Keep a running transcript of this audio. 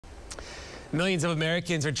Millions of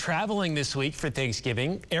Americans are traveling this week for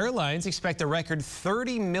Thanksgiving. Airlines expect a record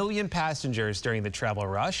 30 million passengers during the travel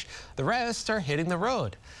rush. The rest are hitting the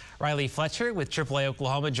road. Rylie Fletcher with AAA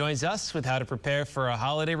Oklahoma joins us with how to prepare for a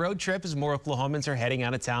holiday road trip as more Oklahomans are heading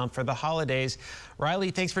out of town for the holidays.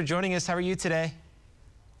 Rylie, thanks for joining us. How are you today?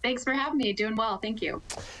 Thanks for having me. Doing well. Thank you.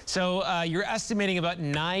 So you're estimating about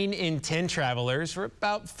 9 in 10 travelers, or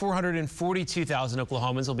about 442,000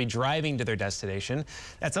 Oklahomans, will be driving to their destination.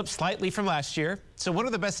 That's up slightly from last year. So what are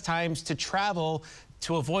the best times to travel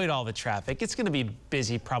to avoid all the traffic? It's going to be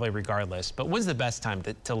busy probably regardless, but when's the best time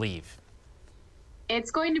to leave? It's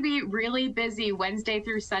going to be really busy Wednesday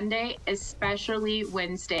through Sunday, especially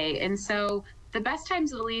Wednesday. And so the best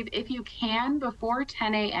times to leave, if you can, before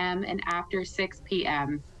 10 a.m. and after 6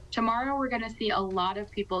 p.m. Tomorrow, we're going to see a lot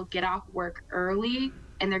of people get off work early,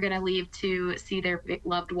 and they're going to leave to see their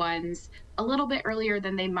loved ones a little bit earlier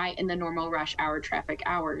than they might in the normal rush hour traffic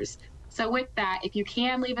hours. So with that, if you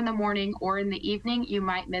can leave in the morning or in the evening, you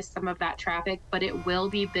might miss some of that traffic, but it will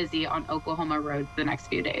be busy on Oklahoma roads the next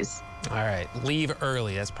few days. All right, leave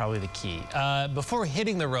early. That's probably the key. Before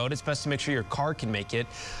hitting the road, it's best to make sure your car can make it.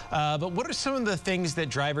 But what are some of the things that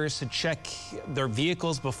drivers should check their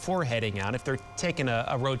vehicles before heading out if they're taking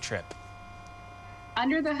a road trip?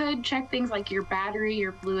 Under the hood, check things like your battery,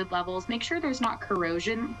 your fluid levels. Make sure there's not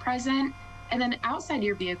corrosion present. And then outside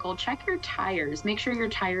your vehicle, check your tires. Make sure your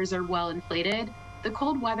tires are well inflated. The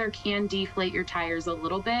cold weather can deflate your tires a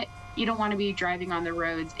little bit. You don't want to be driving on the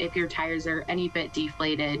roads if your tires are any bit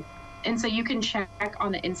deflated. And so you can check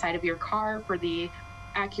on the inside of your car for the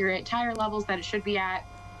accurate tire levels that it should be at.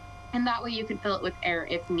 And that way you can fill it with air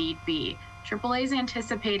if need be. AAA is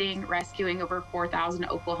anticipating rescuing over 4,000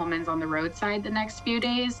 Oklahomans on the roadside the next few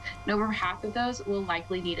days, and over half of those will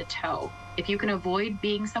likely need a tow. If you can avoid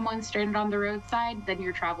being someone stranded on the roadside, then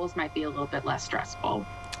your travels might be a little bit less stressful.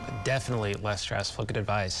 Definitely less stressful. Good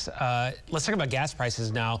advice. Let's talk about gas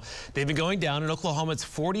prices now. They've been going down. In Oklahoma, it's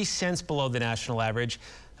 40 cents below the national average.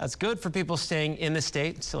 That's good for people staying in the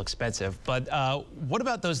state. It's still expensive. But what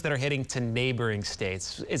about those that are heading to neighboring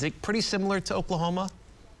states? Is it pretty similar to Oklahoma?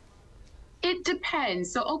 It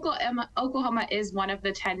depends. So Oklahoma is one of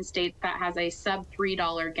the 10 states that has a sub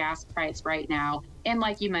 $3 gas price right now. And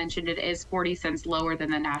like you mentioned, it is 40 cents lower than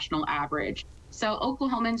the national average. So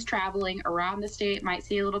Oklahomans traveling around the state might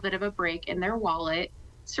see a little bit of a break in their wallet.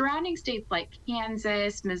 Surrounding states like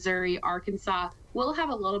Kansas, Missouri, Arkansas will have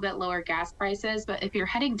a little bit lower gas prices. But if you're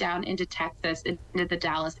heading down into Texas, into the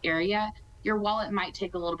Dallas area, your wallet might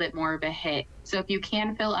take a little bit more of a hit. So if you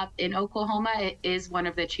can fill up in Oklahoma, it is one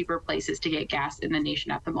of the cheaper places to get gas in the nation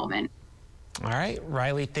at the moment. All right,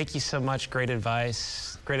 Rylie, thank you so much. Great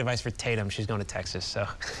advice. Great advice for Tatum. She's going to Texas. So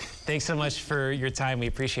thanks so much for your time. We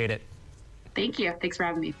appreciate it. Thank you. Thanks for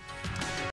having me.